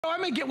I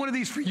may get one of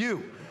these for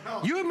you.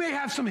 You may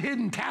have some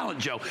hidden talent,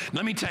 Joe.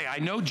 Let me tell you, I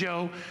know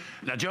Joe.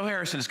 Now, Joe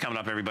Harrison is coming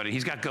up, everybody.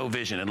 He's got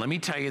GoVision, and let me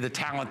tell you the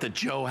talent that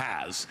Joe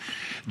has.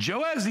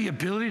 Joe has the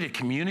ability to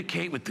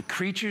communicate with the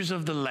creatures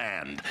of the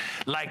land,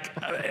 like,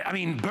 I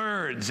mean,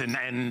 birds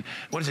and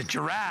what is it,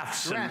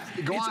 giraffes.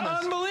 It's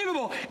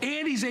unbelievable.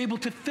 And he's able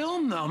to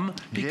film them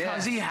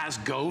because he has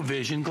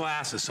GoVision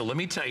glasses. So let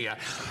me tell you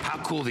how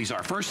cool these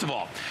are. First of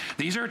all,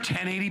 these are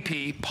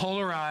 1080p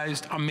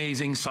polarized,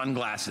 amazing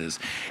sunglasses,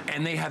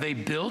 and they have a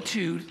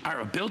built-in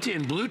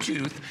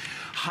Bluetooth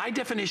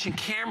high-definition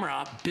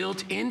camera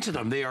built into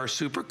them. They are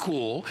super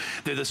cool.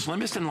 They're the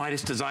slimmest and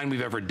lightest design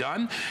we've ever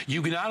done.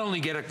 You can not only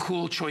get a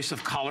cool choice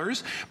of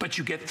colors, but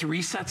you get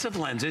 3 sets of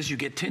lenses. You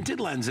get tinted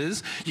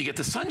lenses, you get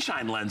the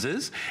sunshine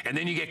lenses, and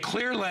then you get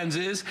clear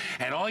lenses,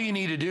 and all you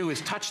need to do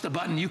is touch the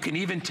button. You can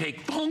even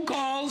take phone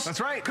calls.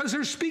 That's right. Because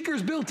there's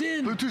speakers built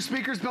in. Bluetooth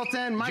speakers built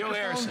in, microphone. Joe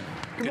Harrison.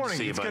 Good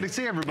morning. It's good to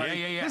see everybody.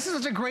 Yeah. This is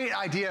such a great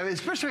idea,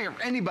 especially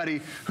for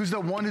anybody who's the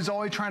one who's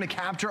always trying to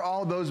capture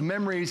all those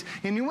memories.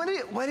 And what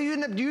do you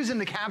end up using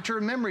to capture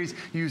memories?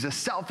 You use a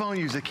cell phone,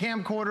 you use a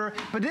camcorder,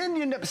 but then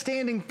you end up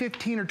standing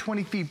 15 or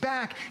 20 feet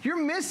back.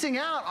 You're missing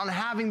out on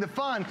having the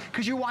fun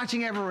because you're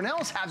watching everyone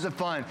else have the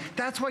fun.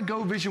 That's why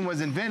GoVision was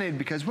invented,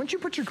 because once you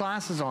put your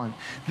glasses on,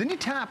 then you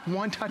tap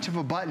one touch of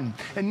a button,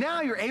 and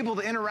now you're able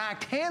to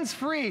interact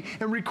hands-free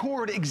and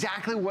record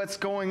exactly what's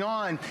going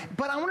on.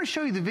 But I want to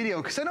show you the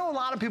video, because I know a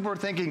lot of people are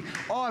thinking,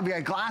 oh, I've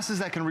got glasses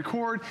that can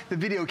record, the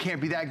video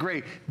can't be that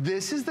great.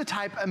 This is the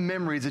type of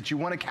memories that you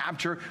want to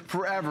capture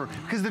forever,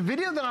 because the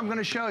video that I'm going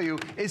to show you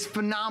is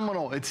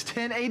phenomenal. It's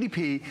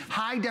 1080p,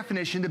 high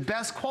definition, the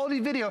best quality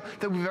video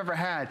that we've ever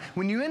had.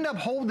 When you end up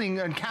holding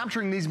and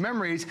capturing these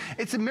memories,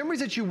 it's the memories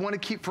that you want to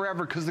keep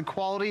forever because the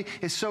quality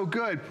is so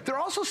good. They're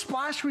also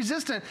splash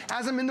resistant.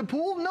 As I'm in the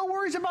pool, no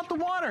worries about the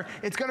water.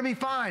 It's going to be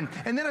fine.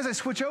 And then as I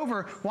switch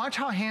over, watch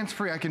how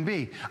hands-free I can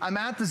be. I'm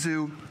at the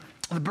zoo.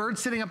 The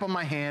bird's sitting up on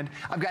my hand.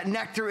 I've got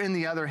nectar in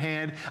the other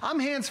hand. I'm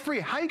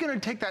hands-free. How are you gonna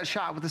take that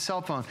shot with a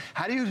cell phone?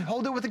 How do you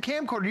hold it with a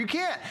camcorder? You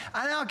can't.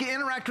 I now can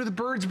interact with the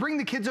birds, bring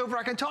the kids over,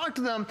 I can talk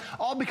to them,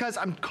 all because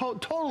I'm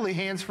totally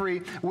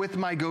hands-free with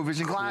my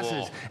GoVision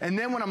glasses. And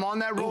then when I'm on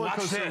that roller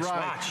coaster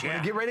ride, when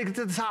I get ready to get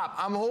to the top,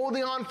 I'm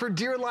holding on for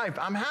dear life.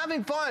 I'm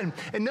having fun.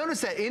 And notice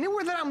that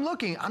anywhere that I'm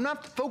looking, I'm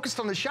not focused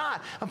on the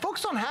shot. I'm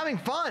focused on having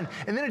fun.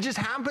 And then it just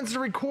happens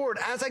to record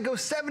as I go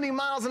 70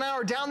 miles an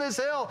hour down this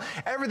hill.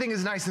 Everything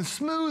is nice and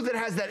smooth. It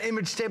has that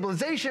image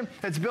stabilization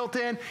that's built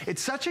in.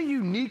 It's such a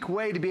unique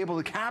way to be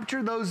able to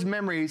capture those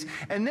memories.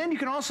 And then you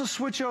can also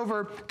switch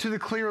over to the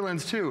clear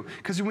lens too.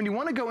 Because when you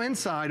want to go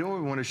inside, we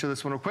want to show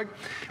this one real quick.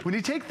 When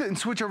you take and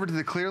switch over to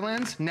the clear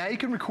lens, now you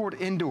can record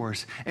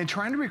indoors. And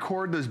trying to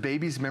record those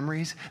babies'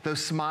 memories,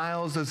 those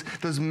smiles,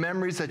 those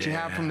memories that you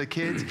have from the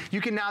kids, you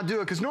can now do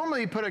it. Because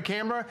normally you put a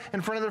camera in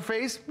front of their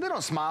face, they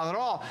don't smile at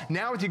all.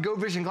 Now with your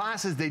GoVision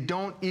glasses, they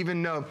don't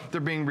even know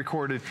they're being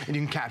recorded, and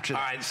you can capture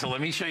them. All right, so let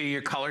me show you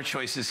your color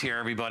choices here,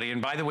 everybody.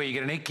 And by the way, you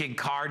get an 8 gig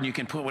card, and you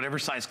can put whatever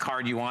size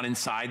card you want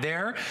inside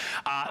there.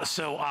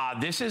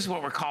 This is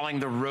what we're calling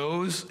the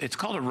rose. It's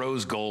called a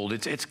rose gold.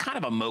 It's kind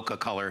of a mocha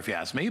color, if you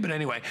ask me. But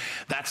anyway,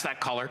 that's that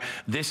color.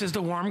 This is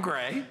the warm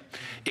gray.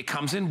 It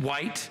comes in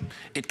white.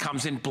 It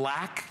comes in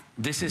black.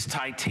 This is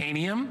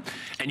titanium,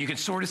 and you can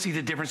sort of see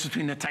the difference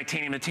between the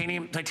titanium.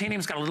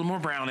 Titanium's got a little more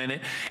brown in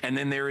it, and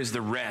then there is the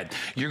red.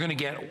 You're gonna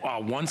get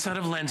one set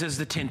of lenses,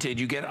 the tinted.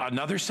 You get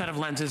another set of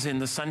lenses in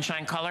the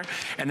sunshine color,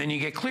 and then you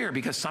get clear,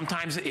 because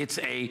sometimes it's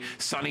a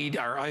sunny,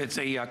 or it's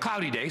a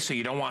cloudy day, so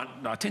you don't want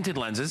tinted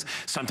lenses.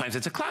 Sometimes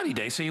it's a cloudy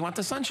day, so you want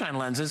the sunshine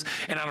lenses,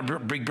 and on a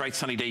big, bright,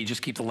 sunny day, you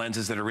just keep the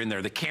lenses that are in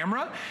there. The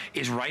camera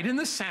is right in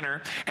the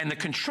center, and the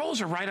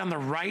controls are right on the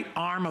right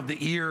arm of the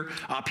ear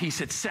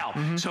piece itself.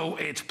 So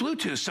it's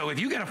Bluetooth, so if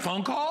you get a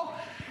phone call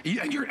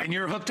and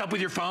you're hooked up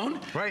with your phone,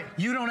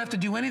 you don't have to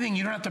do anything.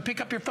 You don't have to pick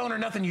up your phone or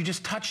nothing. You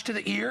just touch to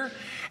the ear,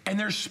 and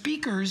there's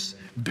speakers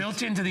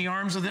built into the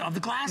arms of the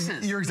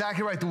glasses. You're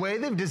exactly right. The way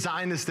they've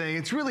designed this thing,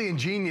 it's really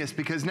ingenious,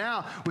 because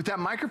now with that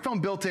microphone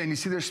built in, you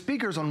see there's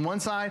speakers on one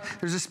side,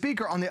 there's a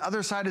speaker on the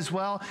other side as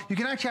well. You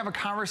can actually have a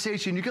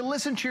conversation. You can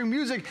listen to your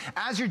music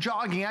as you're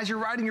jogging, as you're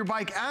riding your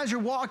bike, as you're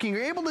walking.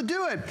 You're able to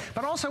do it.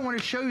 But also I want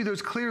to show you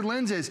those clear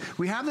lenses.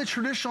 We have the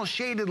traditional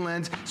shaded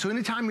lens, so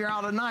anytime you're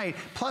out at night,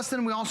 plus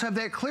then we also have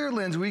that clear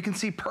lens where you can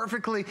see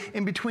perfectly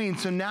in between.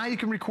 So now you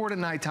can record at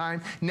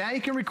nighttime. Now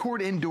you can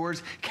record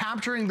indoors,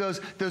 capturing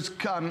those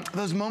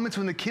moments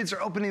when the kids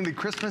are opening the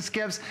Christmas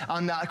gifts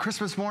on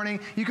Christmas morning.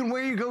 You can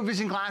wear your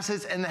GoVision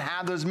glasses and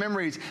have those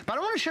memories. But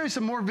I want to show you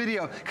some more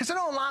video, because I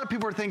know a lot of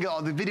people are thinking,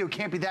 oh, the video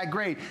can't be that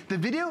great. The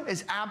video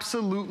is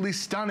absolutely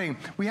stunning.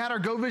 We had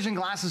our GoVision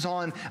glasses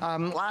on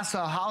last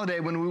holiday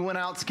when we went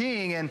out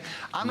skiing, and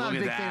I'm not a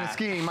big fan of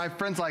skiing. My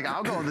friend's like,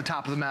 I'll go to the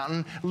top of the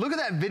mountain. Look at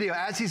that video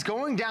as he's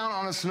going down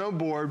on a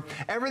snowboard. board.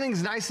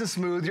 Everything's nice and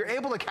smooth. You're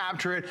able to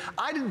capture it.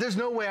 There's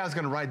no way I was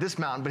gonna ride this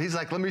mountain, but he's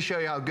like, let me show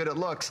you how good it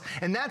looks.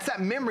 And that's that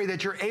memory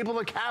that you're able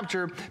to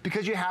capture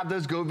because you have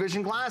those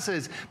GoVision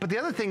glasses. But the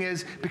other thing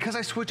is, because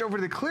I switch over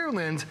to the clear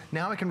lens,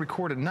 now I can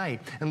record at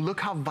night. And look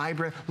how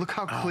vibrant, look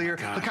how clear,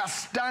 look how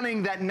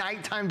stunning that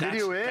nighttime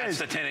video is.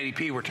 That's the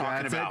 1080p we're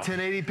talking about. That's that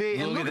 1080p.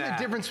 And look at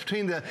the difference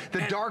between the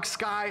dark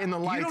sky and the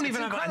lights. You don't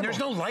even have, and there's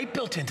no light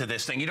built into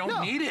this thing. You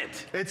don't need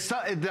it. It's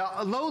the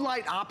low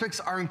light optics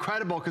are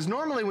incredible because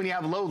normally when you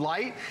have low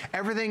light,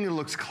 everything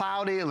looks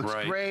cloudy, it looks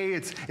gray,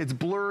 it's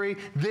blurry.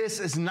 This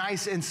is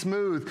nice and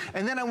smooth.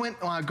 And then I went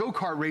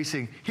go-kart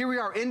racing. Here we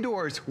are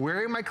indoors,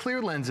 wearing my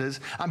clear lenses.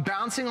 I'm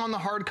bouncing on the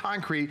hard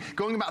concrete,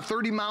 going about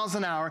 30 miles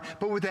an hour,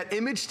 but with that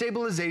image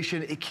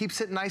stabilization, it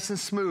keeps it nice and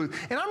smooth.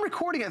 And I'm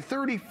recording at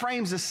 30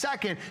 frames a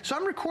second, so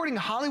I'm recording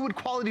Hollywood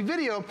quality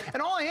video,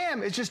 and all I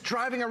am is just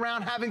driving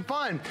around having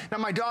fun. Now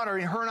my daughter,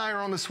 her and I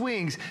are on the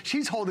swings.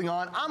 She's holding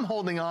on, I'm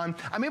holding on.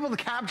 I'm able to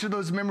capture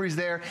those memories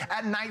there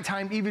at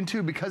nighttime even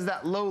too because of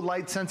that low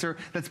light sensor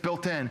that's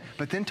built in.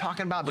 But then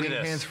talking about being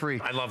hands-free.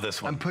 I love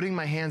this one. I'm putting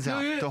my hands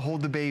out to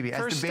hold the baby.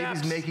 As the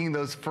baby's making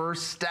those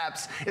first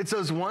steps. It's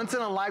those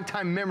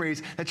once-in-a-lifetime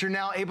memories that you're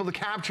now able to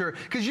capture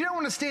because you don't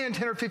want to stand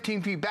 10 or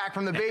 15 feet back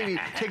from the baby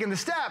taking the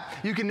step.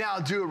 You can now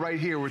do it right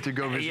here with your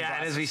GoVision Yeah,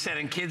 and as we said,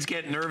 and kids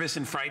get nervous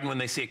and frightened when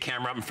they see a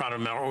camera up in front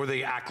of them, or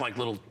they act like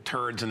little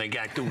turds and they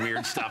do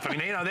weird stuff. I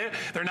mean, you know,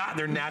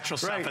 they're natural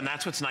stuff, and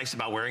that's what's nice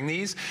about wearing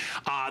these.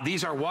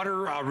 These are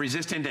water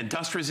resistant and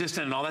dust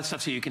resistant and all that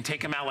stuff, so you can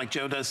take them out like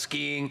Joe does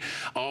skiing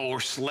or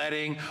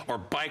sledding or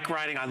bike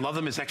riding. I love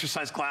them as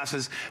exercise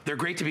glasses. They're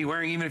great to be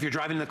wearing even if you're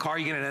driving in the car,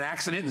 you get in an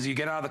accident, and as you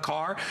get out of the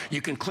car,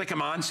 you can click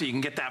them on so you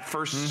can get that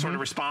first sort of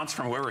response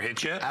from whoever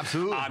hit you.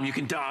 Absolutely. You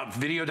can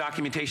video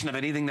documentation of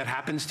anything that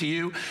happens to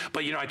you.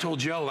 But you know, I told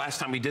Joe last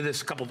time we did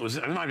this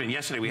it might have been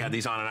yesterday we had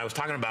these on, and I was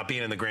talking about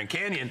being in the Grand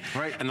Canyon.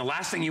 Right. And the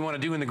last thing you want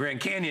to do in the Grand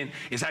Canyon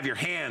is have your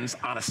hands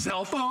on a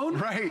cell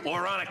phone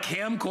or on a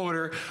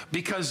camcorder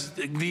because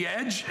the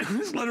edge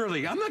is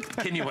literally, I'm not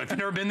kidding you, if you've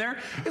never been there,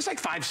 it's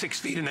like 5-6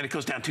 feet and then it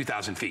goes down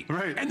 2,000 feet.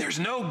 Right. And there's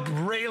no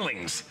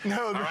railings.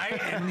 No. All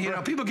right. And you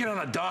know, people get on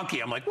a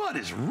donkey. I'm like, what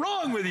is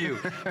wrong with you?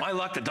 My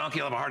luck, the donkey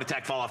will have a heart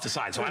attack, fall off the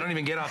side. So I don't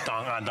even get off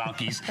on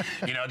donkeys.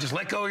 You know, just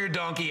let go of your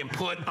donkey and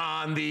put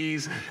on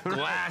these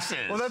glasses.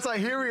 Well, that's like,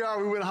 here we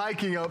are, we went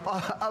hiking up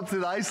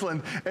to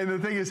Iceland, and the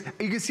thing is,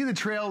 you can see the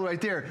trail right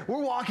there.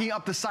 We're walking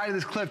up the side of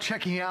this cliff,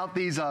 checking out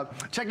these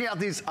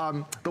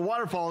the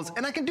waterfalls,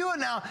 and I can do it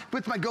now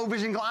with my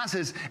GoVision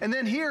glasses. And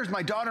then here's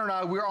my daughter and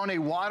I, we're on a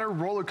water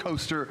roller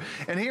coaster,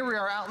 and here we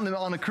are out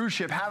on the cruise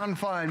ship having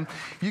fun.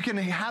 You can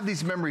have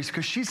these memories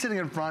because she's sitting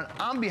in front,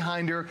 I'm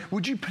behind her.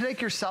 Would you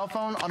take your cell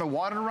phone on a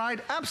water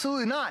ride?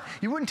 Absolutely not.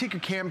 You wouldn't take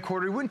your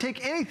camcorder, you wouldn't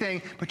take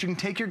anything, but you can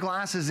take your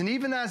glasses, and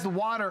even as the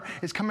water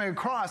is coming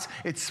across,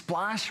 it's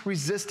splash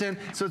resistant,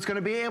 so it's going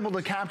to be able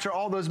to capture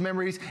all those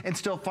memories and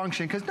still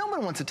function because no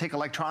one wants to take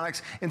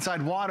electronics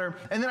inside water.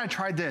 And then I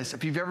tried this.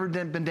 If you've ever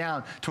been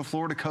down to a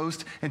Florida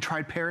coast and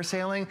tried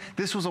parasailing,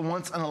 this was a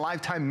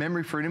once-in-a-lifetime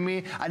memory for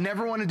me. I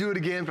never want to do it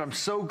again, but I'm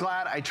so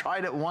glad I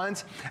tried it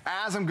once.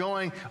 As I'm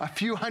going a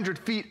few hundred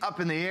feet up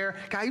in the air,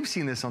 guy, you've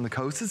seen this on the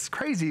coast. It's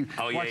crazy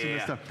watching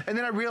this stuff. And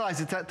then I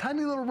realized it's that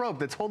tiny little rope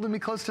that's holding me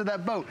close to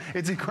that boat.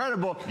 It's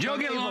incredible. Joe,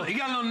 you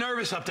got a little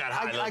nervous up that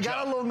high. I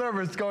got a little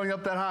nervous going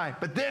up that high.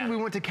 But then we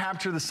went to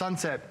capture the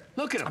sunset.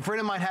 Look at him. A friend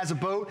of mine has a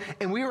boat,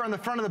 and we were on the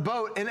front of the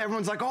boat, and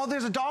everyone's like, oh,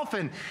 there's a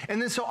dolphin. And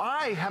then so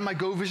I had my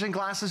GoVision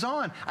glasses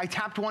on. I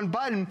tapped one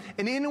button,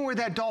 and in where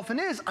that dolphin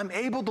is, I'm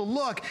able to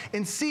look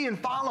and see and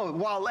follow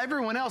while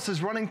everyone else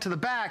is running to the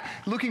back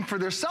looking for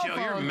their cell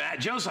phone.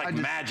 Joe's like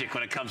magic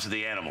when it comes to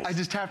the animals. I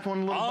just tapped one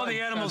little button. All the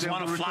animals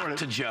want to flock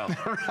to Joe.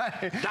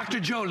 Dr.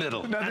 Joe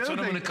Little. That's what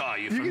I'm going to call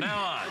you from now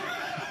on.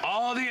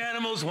 All the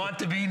animals want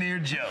to be near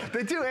Joe.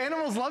 They do.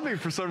 Animals love me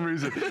for some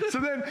reason. So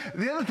then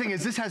the other thing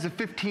is this has a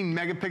 15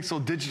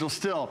 megapixel digital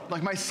still.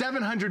 Like my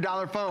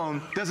 $700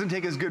 phone doesn't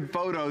take as good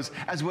photos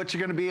as what you're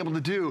going to be able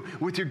to do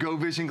with your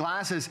GoVision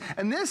glasses.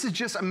 And this is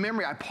just a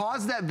memory. I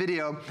paused that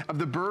video of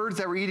the birds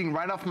that were eating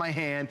right off my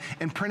hand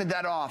and printed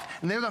that off.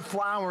 And they're the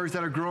flowers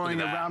that are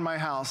growing around my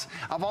house.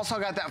 I've also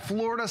got that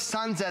Florida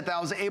sunset that I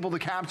was able to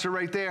capture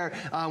right there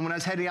when I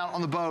was heading out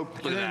on the boat.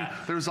 Look at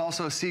that. There's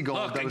also a seagull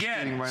that was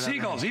feeding right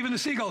seagulls. Even the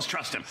seagulls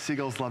trust him.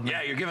 Seagulls love me.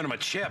 Yeah, you're giving them a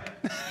chip.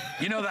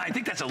 You know that? I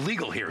think that's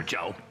illegal here,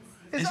 Joe.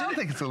 I don't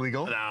think it's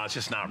illegal. No, it's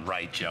just not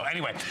right, Joe.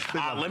 Anyway,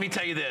 let me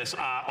tell you this.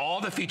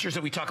 All the features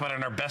that we talk about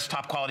in our best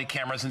top quality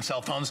cameras and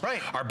cell phones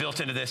are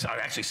built into this.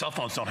 Actually, cell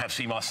phones don't have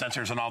CMOS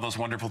sensors and all those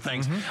wonderful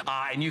things.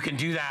 And you can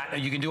do that.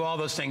 You can do all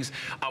those things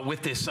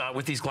with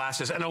these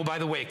glasses. And oh, by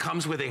the way, it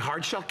comes with a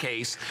hard shell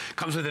case,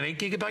 comes with an 8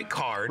 gigabyte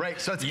card. Right,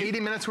 so it's 80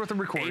 minutes worth of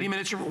recording. 80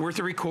 minutes worth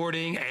of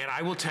recording, and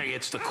I will tell you,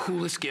 it's the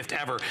coolest gift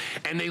ever.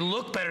 And they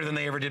look better than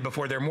they ever did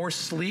before. They're more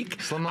sleek.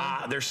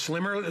 Slimline. They're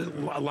slimmer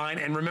line.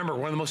 And remember,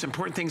 one of the most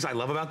important things I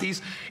love about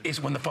these is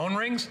when the phone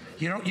rings,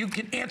 you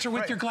can answer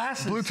with your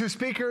glasses. Bluetooth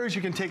speakers,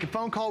 you can take a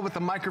phone call with a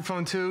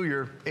microphone too.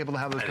 You're able to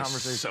have those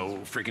conversations. So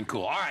freaking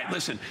cool. All right,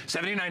 listen,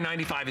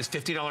 $79.95 is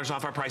 $50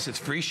 off our price. It's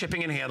free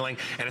shipping and handling,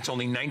 and it's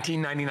only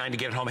 $19.99 to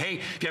get it home. Hey,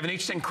 if you have an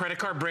HSN credit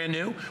card brand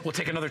new, we'll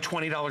take another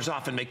 $20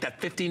 off and make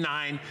that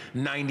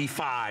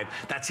 $59.95.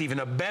 That's even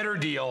a better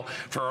deal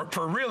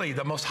for really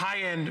the most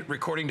high-end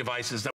recording devices that